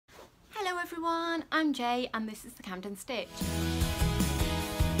everyone, I'm Jay and this is the Camden Stitch.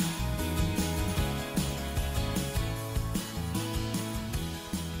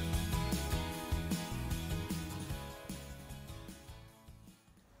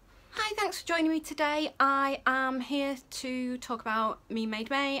 Hi, thanks for joining me today. I am here to talk about Me Made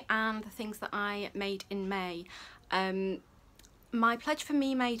May and the things that I made in May. My pledge for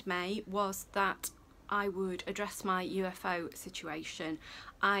Me Made May was that I would address my UFO situation.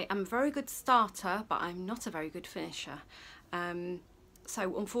 I am a very good starter, but I'm not a very good finisher.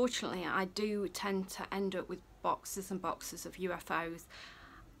 So unfortunately, I do tend to end up with boxes and boxes of UFOs.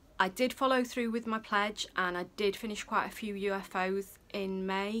 I did follow through with my pledge and I did finish quite a few UFOs in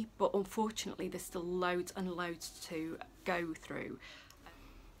May, but unfortunately there's still loads and loads to go through.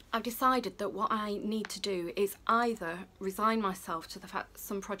 I've decided that what I need to do is either resign myself to the fact that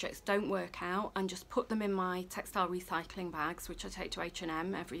some projects don't work out and just put them in my textile recycling bags, which I take to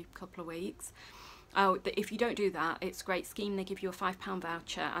H&M every couple of weeks. Oh, if you don't do that, it's a great scheme. They give you a £5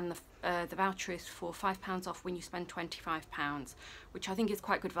 voucher and the voucher is for £5 off when you spend £25, which I think is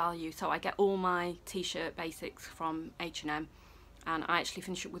quite good value. So I get all my t-shirt basics from H&M and I actually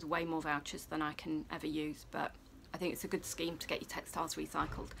finish it with way more vouchers than I can ever use, but I think it's a good scheme to get your textiles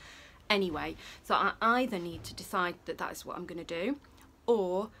recycled. Anyway, so I either need to decide that that is what I'm going to do,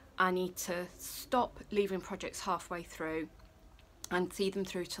 or I need to stop leaving projects halfway through and see them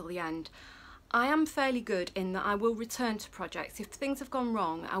through till the end. I am fairly good in that I will return to projects. If things have gone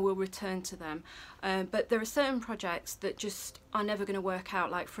wrong, I will return to them. But there are certain projects that just are never going to work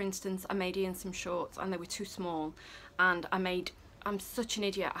out. Like, for instance, I made Ian some shorts and they were too small. And I'm such an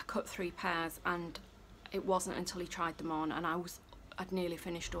idiot, I cut 3 pairs and it wasn't until he tried them on and I'd nearly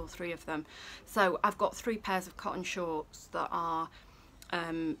finished all 3 of them. So I've got 3 pairs of cotton shorts that are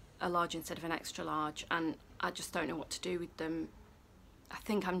a large instead of an extra large, and I just don't know what to do with them. I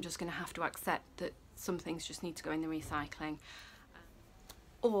think I'm just going to have to accept that some things just need to go in the recycling,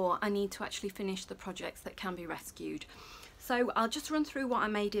 or I need to actually finish the projects that can be rescued. So I'll just run through what I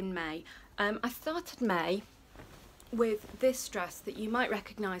made in May. I started May with this dress that you might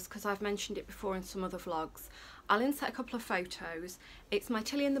recognise because I've mentioned it before in some other vlogs. I'll insert a couple of photos. It's my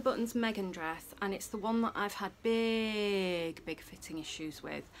Tilly and the Buttons Megan dress, and it's the one that I've had big fitting issues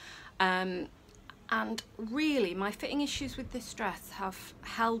with. And really my fitting issues with this dress have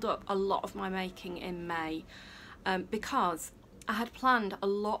held up a lot of my making in May, because I had planned a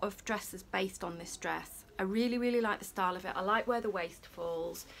lot of dresses based on this dress. I really like the style of it. I like where the waist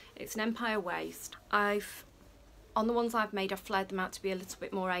falls. It's an empire waist. On the ones I've made, I've flared them out to be a little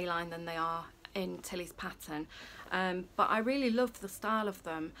bit more A-line than they are in Tilly's pattern. But I really love the style of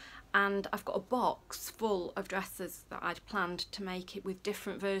them, and I've got a box full of dresses that I'd planned to make it with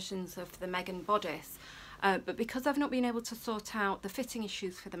different versions of the Megan bodice. But because I've not been able to sort out the fitting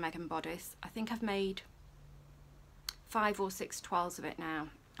issues for the Megan bodice, I think I've made 5 or 6 twirls of it now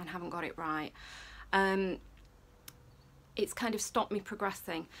and haven't got it right. It's kind of stopped me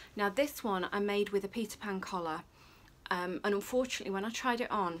progressing. Now this one I made with a Peter Pan collar. And unfortunately when I tried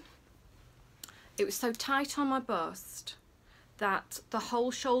it on, it was so tight on my bust that the whole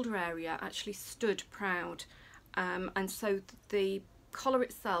shoulder area actually stood proud, and so the collar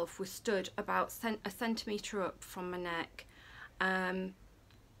itself was stood about a centimetre up from my neck, and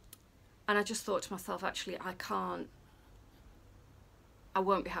I just thought to myself, actually I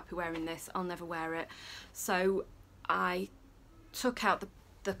won't be happy wearing this, I'll never wear it. So I took out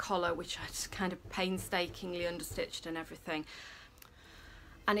the collar, which I just kind of painstakingly understitched and everything,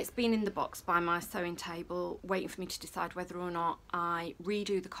 and it's been in the box by my sewing table waiting for me to decide whether or not I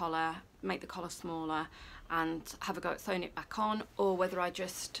redo the collar, make the collar smaller and have a go at sewing it back on, or whether I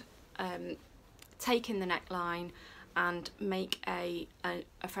just take in the neckline and make a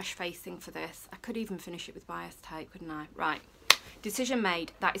fresh facing for this. I could even finish it with bias tape, couldn't I? Right, decision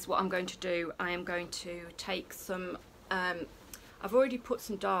made. That is what I'm going to do. I am going to take some I've already put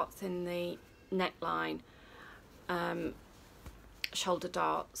some darts in the neckline, shoulder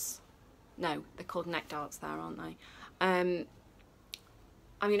darts. No, they're called neck darts there, aren't they? I'm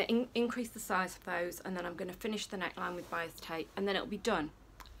going to increase the size of those, and then I'm going to finish the neckline with bias tape, and then it'll be done.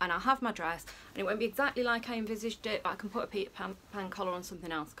 And I'll have my dress, and it won't be exactly like I envisaged it, but I can put a Peter Pan collar on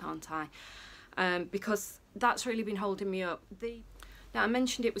something else, can't I? Because that's really been holding me up. Now I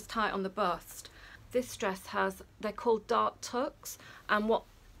mentioned it was tight on the bust. This dress they're called dart tucks, and what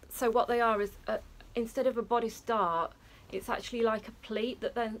they are is instead of a bodice dart, it's actually like a pleat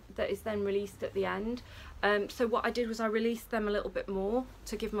that is then released at the end. So what I did was I released them a little bit more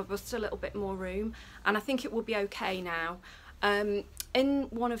to give my bust a little bit more room, and I think it will be okay now. In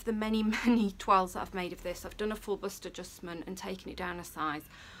one of the many twirls that I've made of this, I've done a full bust adjustment and taken it down a size,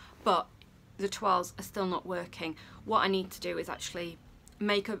 but the toiles are still not working. What I need to do is actually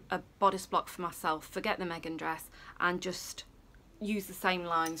make a bodice block for myself, forget the Megan dress, and just use the same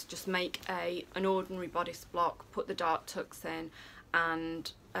lines, just make an ordinary bodice block, put the dark tucks in,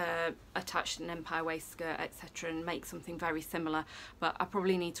 and attach an empire waistcoat, etc., and make something very similar. But I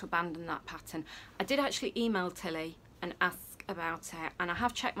probably need to abandon that pattern. I did actually email Tilly and ask about it, and I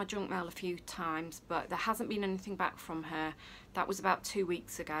have checked my junk mail a few times, but there hasn't been anything back from her. That was about 2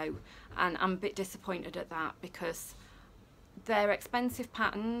 weeks ago, and I'm a bit disappointed at that because they're expensive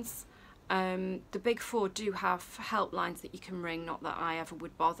patterns. The big four do have helplines that you can ring, not that I ever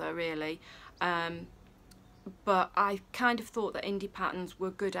would bother really, but I kind of thought that indie patterns were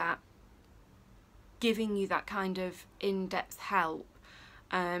good at giving you that kind of in-depth help,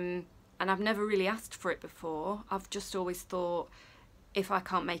 and I've never really asked for it before. I've just always thought if I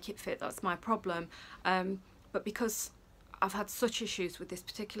can't make it fit, that's my problem, but because I've had such issues with this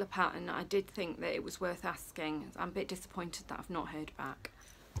particular pattern, I did think that it was worth asking. I'm a bit disappointed that I've not heard back.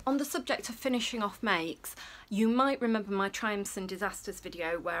 On the subject of finishing off makes, you might remember my triumphs and disasters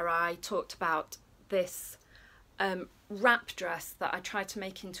video where I talked about this wrap dress that I tried to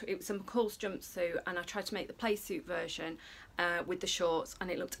make into, it was a McCall's jumpsuit, and I tried to make the playsuit version with the shorts,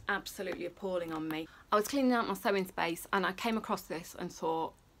 and it looked absolutely appalling on me. I was cleaning out my sewing space and I came across this and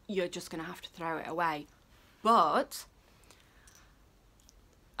thought, you're just going to have to throw it away. But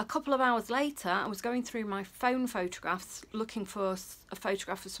a couple of hours later, I was going through my phone photographs looking for a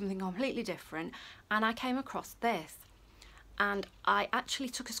photograph of something completely different, and I came across this, and I actually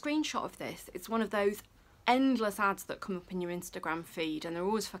took a screenshot of this. It's one of those endless ads that come up in your Instagram feed, and they're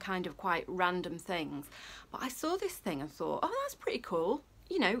always for kind of quite random things, but I saw this thing and thought, oh, that's pretty cool,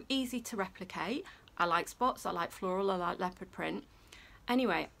 you know, easy to replicate. I like spots, I like floral, I like leopard print.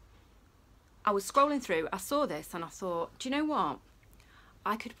 Anyway, I was scrolling through, I saw this and I thought, do you know what,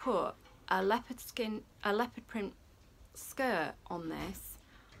 I could put a leopard print skirt on this,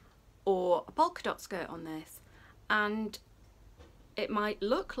 or a polka dot skirt on this, and it might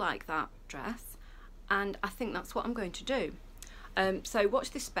look like that dress, and I think that's what I'm going to do. So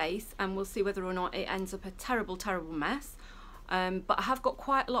watch this space and we'll see whether or not it ends up a terrible, terrible mess. But I have got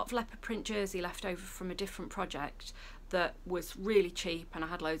quite a lot of leopard print jersey left over from a different project that was really cheap, and I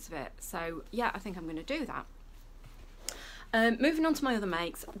had loads of it. So yeah, I think I'm going to do that. Moving on to my other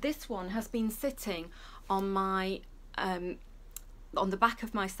makes, this one has been sitting on my on the back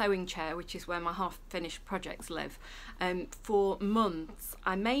of my sewing chair, which is where my half-finished projects live, for months.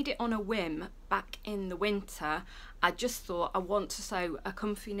 I made it on a whim back in the winter. I just thought I want to sew a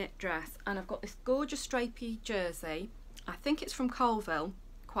comfy knit dress, and I've got this gorgeous drapey jersey. I think it's from Colville,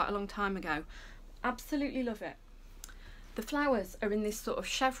 quite a long time ago. Absolutely love it. The flowers are in this sort of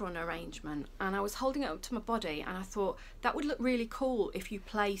chevron arrangement, and I was holding it up to my body and I thought that would look really cool if you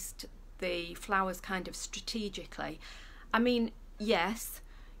placed the flowers kind of strategically. I mean, yes,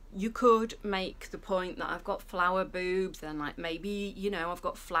 you could make the point that I've got flower boobs and like maybe, you know, I've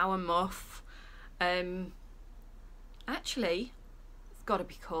got flower muff. Actually, it's got to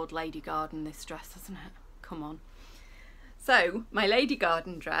be called Lady Garden, this dress, hasn't it? Come on. So, my Lady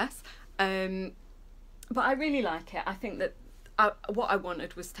Garden dress, but I really like it. I think that what I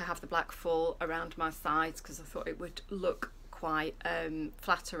wanted was to have the black fall around my sides because I thought it would look quite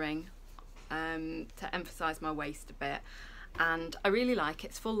flattering to emphasise my waist a bit. And I really like it.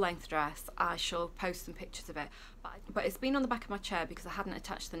 It's full length dress. I shall post some pictures of it. But it's been on the back of my chair because I hadn't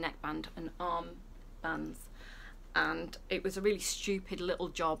attached the neckband and arm bands. And it was a really stupid little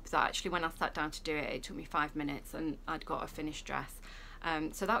job that actually when I sat down to do it, it took me 5 minutes and I'd got a finished dress.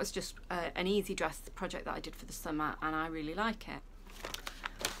 So that was just an easy dress project that I did for the summer, and I really like it.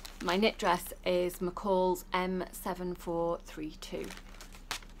 My knit dress is McCall's M7432,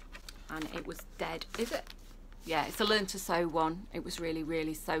 and it was dead. Is it? Yeah, it's a learn to sew one. It was really,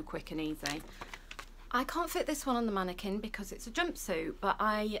 really so quick and easy. I can't fit this one on the mannequin because it's a jumpsuit, but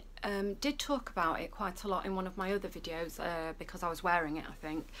I did talk about it quite a lot in one of my other videos because I was wearing it, I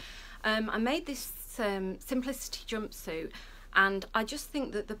think. I made this simplicity jumpsuit, and I just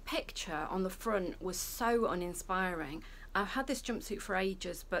think that the picture on the front was so uninspiring. I've had this jumpsuit for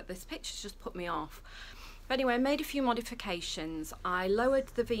ages, but this picture's just put me off. But anyway, I made a few modifications. I lowered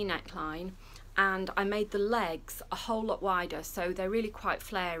the V-neck line and I made the legs a whole lot wider, so they're really quite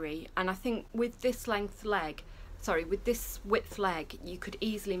flary. And I think with this width leg, you could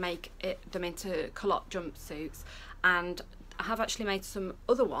easily make them into culotte jumpsuits. And I have actually made some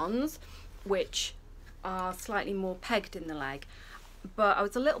other ones which are slightly more pegged in the leg, but I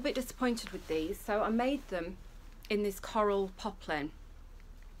was a little bit disappointed with these, so I made them in this coral poplin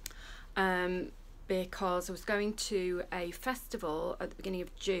because I was going to a festival at the beginning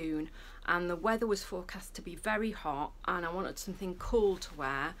of June and the weather was forecast to be very hot and I wanted something cool to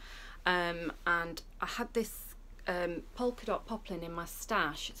wear, and I had this polka dot poplin in my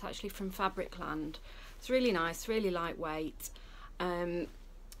stash. It's actually from Fabricland. It's really nice, really lightweight, and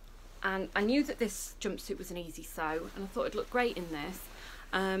I knew that this jumpsuit was an easy sew and I thought it'd look great in this,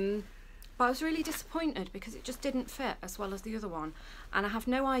 but I was really disappointed because it just didn't fit as well as the other one, and I have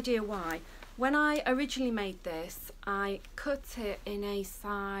no idea why. When I originally made this, I cut it in a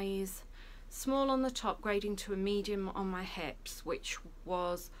size small on the top, grading to a medium on my hips, which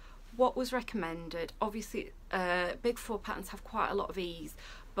was what was recommended. Obviously, big 4 patterns have quite a lot of ease,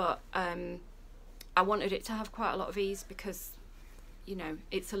 but I wanted it to have quite a lot of ease because, you know,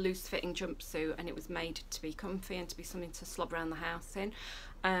 it's a loose fitting jumpsuit and it was made to be comfy and to be something to slob around the house in.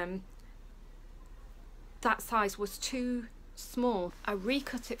 That size was too small. I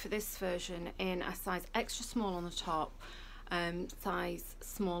recut it for this version in a size extra small on the top, size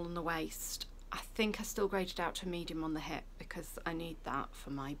small on the waist. I think I still graded out to a medium on the hip because I need that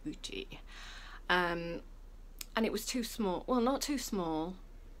for my booty. And it was too small. Well, not too small,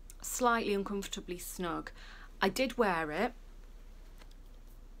 slightly uncomfortably snug. I did wear it,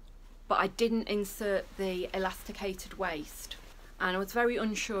 but I didn't insert the elasticated waist and I was very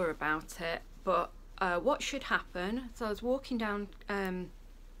unsure about it. But what should happen, so I was walking down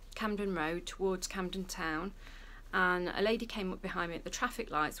Camden Road towards Camden Town, and a lady came up behind me at the traffic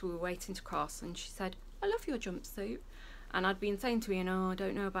lights. We were waiting to cross and she said, "I love your jumpsuit." And I'd been saying to her, "I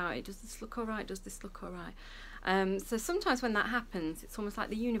don't know about it, does this look alright, does this look alright?" So sometimes when that happens, it's almost like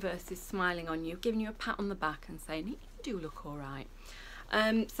the universe is smiling on you, giving you a pat on the back and saying, "You do look alright."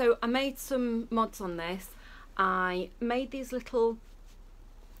 So I made some mods on this. I made these little,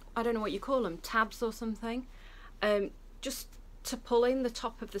 I don't know what you call them, tabs or something, just to pull in the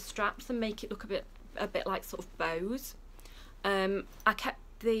top of the straps and make it look a bit like sort of bows. I kept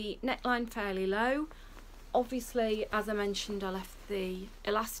the neckline fairly low. Obviously, as I mentioned, I left the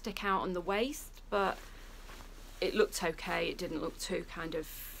elastic out on the waist, but it looked okay. It didn't look too kind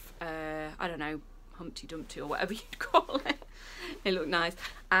of, I don't know, Humpty Dumpty or whatever you'd call it. It looked nice.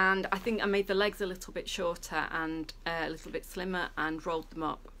 And I think I made the legs a little bit shorter and a little bit slimmer and rolled them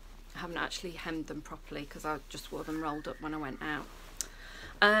up. I haven't actually hemmed them properly because I just wore them rolled up when I went out.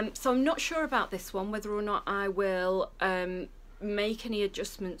 So I'm not sure about this one, whether or not I will make any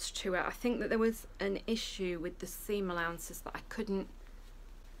adjustments to it. I think that there was an issue with the seam allowances that I couldn't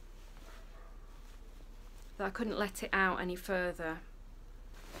let it out any further.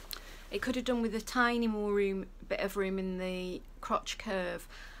 It could have done with a tiny more bit of room in the crotch curve,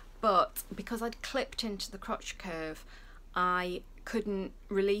 but because I'd clipped into the crotch curve, I couldn't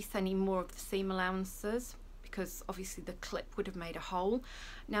release any more of the seam allowances because obviously the clip would have made a hole.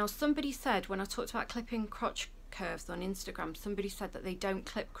 Now, somebody said, when I talked about clipping crotch curves on Instagram, somebody said that they don't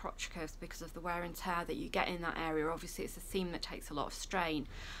clip crotch curves because of the wear and tear that you get in that area. Obviously it's a seam that takes a lot of strain.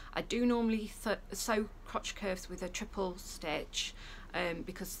 I do normally sew crotch curves with a triple stitch,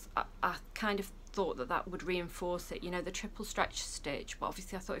 because I kind of thought that that would reinforce it, you know, the triple stretch stitch. But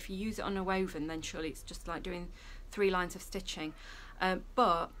obviously I thought if you use it on a woven, then surely it's just like doing 3 lines of stitching.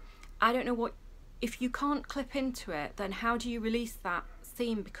 But I don't know what, if you can't clip into it, then how do you release that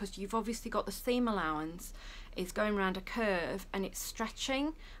seam? Because you've obviously got the seam allowance is going around a curve and it's stretching,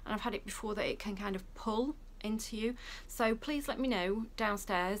 and I've had it before that it can kind of pull into you. So please let me know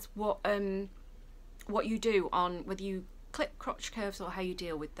downstairs what you do on whether you clip crotch curves or how you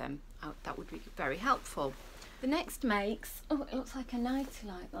deal with them. That would be very helpful. The next makes, oh, it looks like a nightie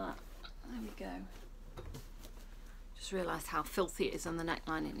like that. There we go. Just realised how filthy it is on the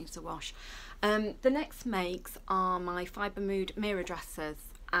neckline, it needs a wash. The next makes are my Fibre Mood mirror dresses,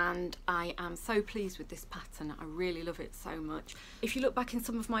 and I am so pleased with this pattern. I really love it so much. If you look back in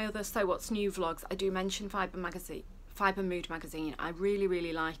some of my other So What's New vlogs, I do mention Fibre Mood magazine. I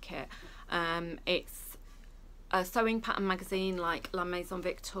really like it. It's a sewing pattern magazine like La Maison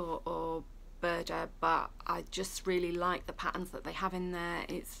Victor or Burda, but I just really like the patterns that they have in there.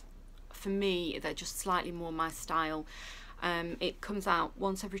 It's, for me, they're just slightly more my style. It comes out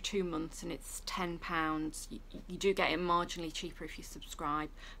once every 2 months and it's £10. You do get it marginally cheaper if you subscribe,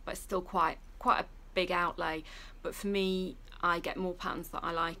 but it's still quite a big outlay. But for me, I get more patterns that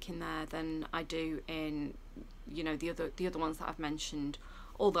I like in there than I do in, you know, the other ones that I've mentioned.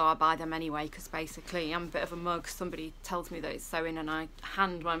 Although I buy them anyway, because basically I'm a bit of a mug. Somebody tells me that it's sewing and I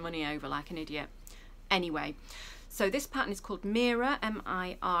hand my money over like an idiot. Anyway, so this pattern is called Mira,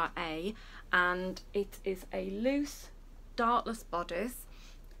 M-I-R-A, and it is a loose dartless bodice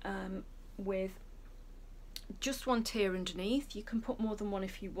with just one tier underneath. You can put more than one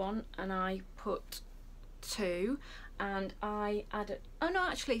if you want, and I put 2, and I added, oh no,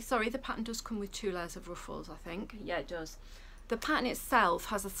 actually, sorry, the pattern does come with 2 layers of ruffles, I think. Yeah, it does. The pattern itself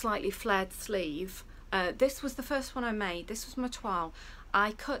has a slightly flared sleeve. This was the first one I made. This was my toile.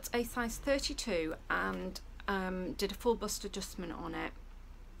 I cut a size 32 and did a full bust adjustment on it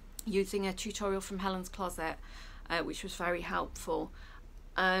using a tutorial from Helen's Closet, which was very helpful.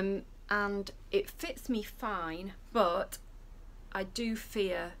 And it fits me fine, but I do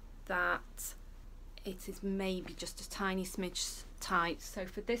fear that it is maybe just a tiny smidge tight. So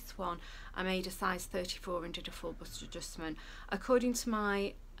for this one I made a size 34 and did a full bust adjustment. According to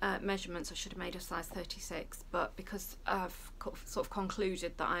my measurements I should have made a size 36, but because I've sort of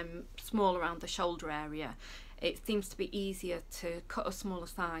concluded that I'm small around the shoulder area, it seems to be easier to cut a smaller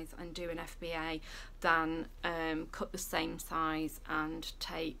size and do an FBA than cut the same size and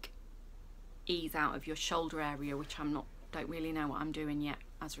take ease out of your shoulder area, which don't really know what I'm doing yet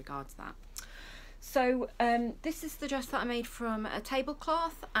as regards that. So this is the dress that I made from a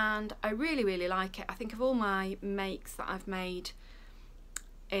tablecloth, and I really like it. I think of all my makes that I've made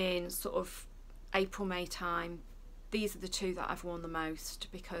in sort of April, May time, these are the 2 that I've worn the most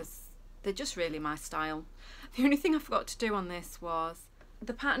because they're just really my style. The only thing I forgot to do on this was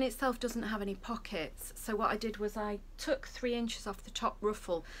the pattern itself doesn't have any pockets, so what I did was I took 3 inches off the top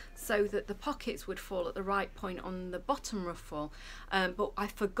ruffle so that the pockets would fall at the right point on the bottom ruffle, but I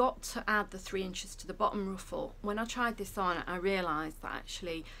forgot to add the 3 inches to the bottom ruffle. When I tried this on, I realised that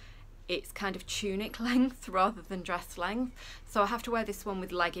actually it's kind of tunic length rather than dress length, so I have to wear this one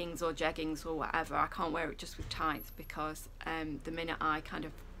with leggings or jeggings or whatever. I can't wear it just with tights because the minute I kind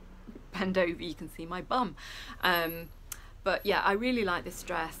of bend over you can see my bum. But yeah, I really like this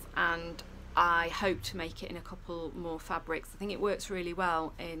dress, and I hope to make it in a couple more fabrics. I think it works really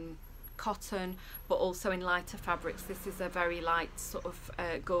well in cotton, but also in lighter fabrics. This is a very light sort of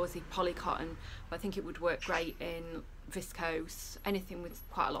gauzy poly cotton, but I think it would work great in viscose, anything with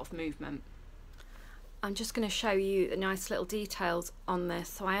quite a lot of movement. I'm just going to show you the nice little details on this.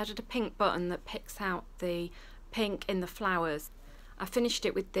 So I added a pink button that picks out the pink in the flowers. I finished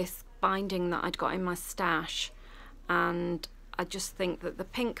it with this binding that I'd got in my stash, and I just think that the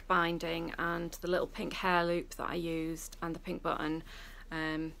pink binding and the little pink hair loop that I used and the pink button,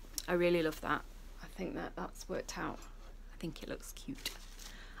 I really love that. I think that that's worked out. I think it looks cute.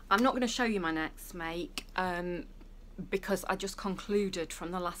 I'm not going to show you my next make because I just concluded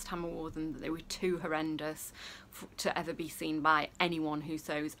from the last time I wore them that they were too horrendous to ever be seen by anyone who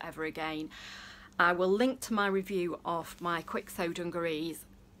sews ever again. I will link to my review of my quick sew dungarees.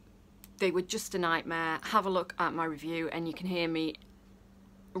 They were just a nightmare. Have a look at my review and you can hear me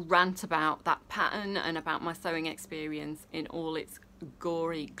rant about that pattern and about my sewing experience in all its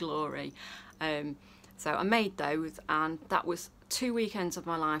gory glory. So I made those, and that was 2 weekends of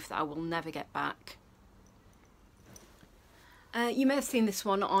my life that I will never get back. You may have seen this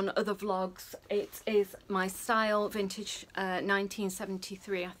one on other vlogs. It is my Style vintage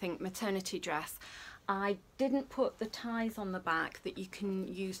 1973, I think, maternity dress. I didn't put the ties on the back that you can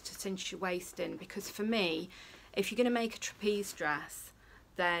use to cinch your waist in, because for me, if you're going to make a trapeze dress,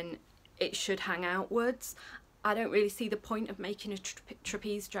 then it should hang outwards. I don't really see the point of making a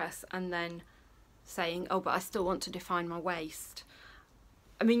trapeze dress and then saying, oh, but I still want to define my waist.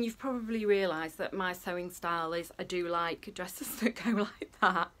 I mean, you've probably realised that my sewing style is I do like dresses that go like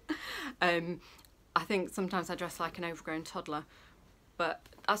that. I think sometimes I dress like an overgrown toddler, but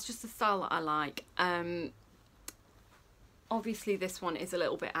that's just the style that I like. Obviously this one is a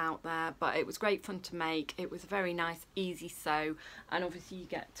little bit out there, but it was great fun to make. It was a very nice, easy sew, and obviously you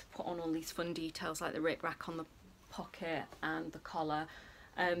get to put on all these fun details like the rick-rack on the pocket and the collar.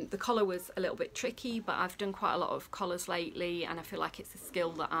 The collar was a little bit tricky, but I've done quite a lot of collars lately, and I feel like it's a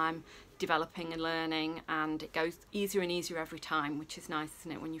skill that I'm developing and learning, and it goes easier and easier every time, which is nice,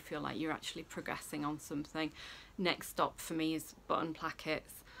 isn't it, when you feel like you're actually progressing on something. Next stop for me is button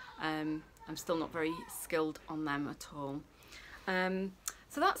plackets. I'm still not very skilled on them at all.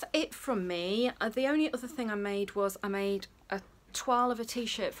 So that's it from me. The only other thing I made was I made a toile of a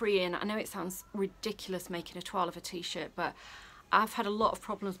t-shirt for Ian. I know it sounds ridiculous making a toile of a t-shirt, but I've had a lot of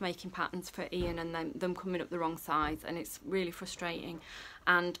problems making patterns for Ian and then them coming up the wrong size, and it's really frustrating.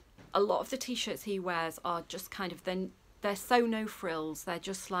 And a lot of the t-shirts he wears are just kind of, they're so no frills. They're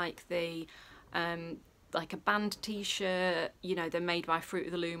just like the like a band t-shirt, you know, they're made by Fruit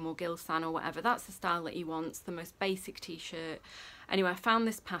of the Loom or Gilsan or whatever. That's the style that he wants, the most basic t-shirt. Anyway, I found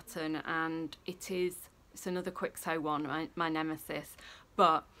this pattern, and it's another quick sew one, my nemesis,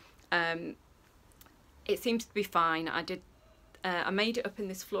 but it seems to be fine. I did I made it up in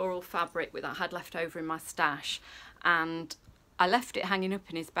this floral fabric that I had left over in my stash, and I left it hanging up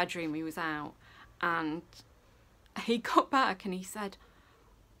in his bedroom. He was out, and he got back and he said,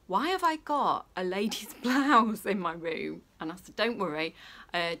 "Why have I got a lady's blouse in my room?" And I said, "Don't worry,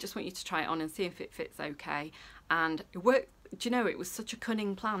 just want you to try it on and see if it fits okay." And it worked. Do you know, it was such a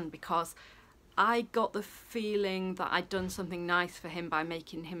cunning plan, because I got the feeling that I'd done something nice for him by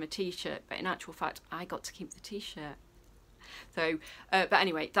making him a t-shirt, but in actual fact I got to keep the t-shirt. So but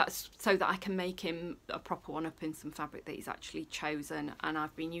anyway, that's so that I can make him a proper one up in some fabric that he's actually chosen, and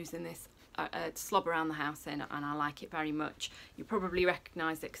I've been using this to slob around the house in, and I like it very much. You probably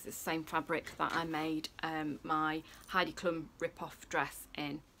recognise it because it's the same fabric that I made my Heidi Klum rip-off dress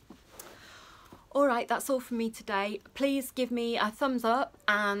in. Alright, that's all from me today. Please give me a thumbs up,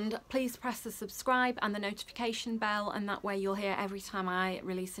 and please press the subscribe and the notification bell, and that way you'll hear every time I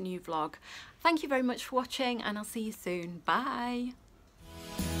release a new vlog. Thank you very much for watching, and I'll see you soon. Bye!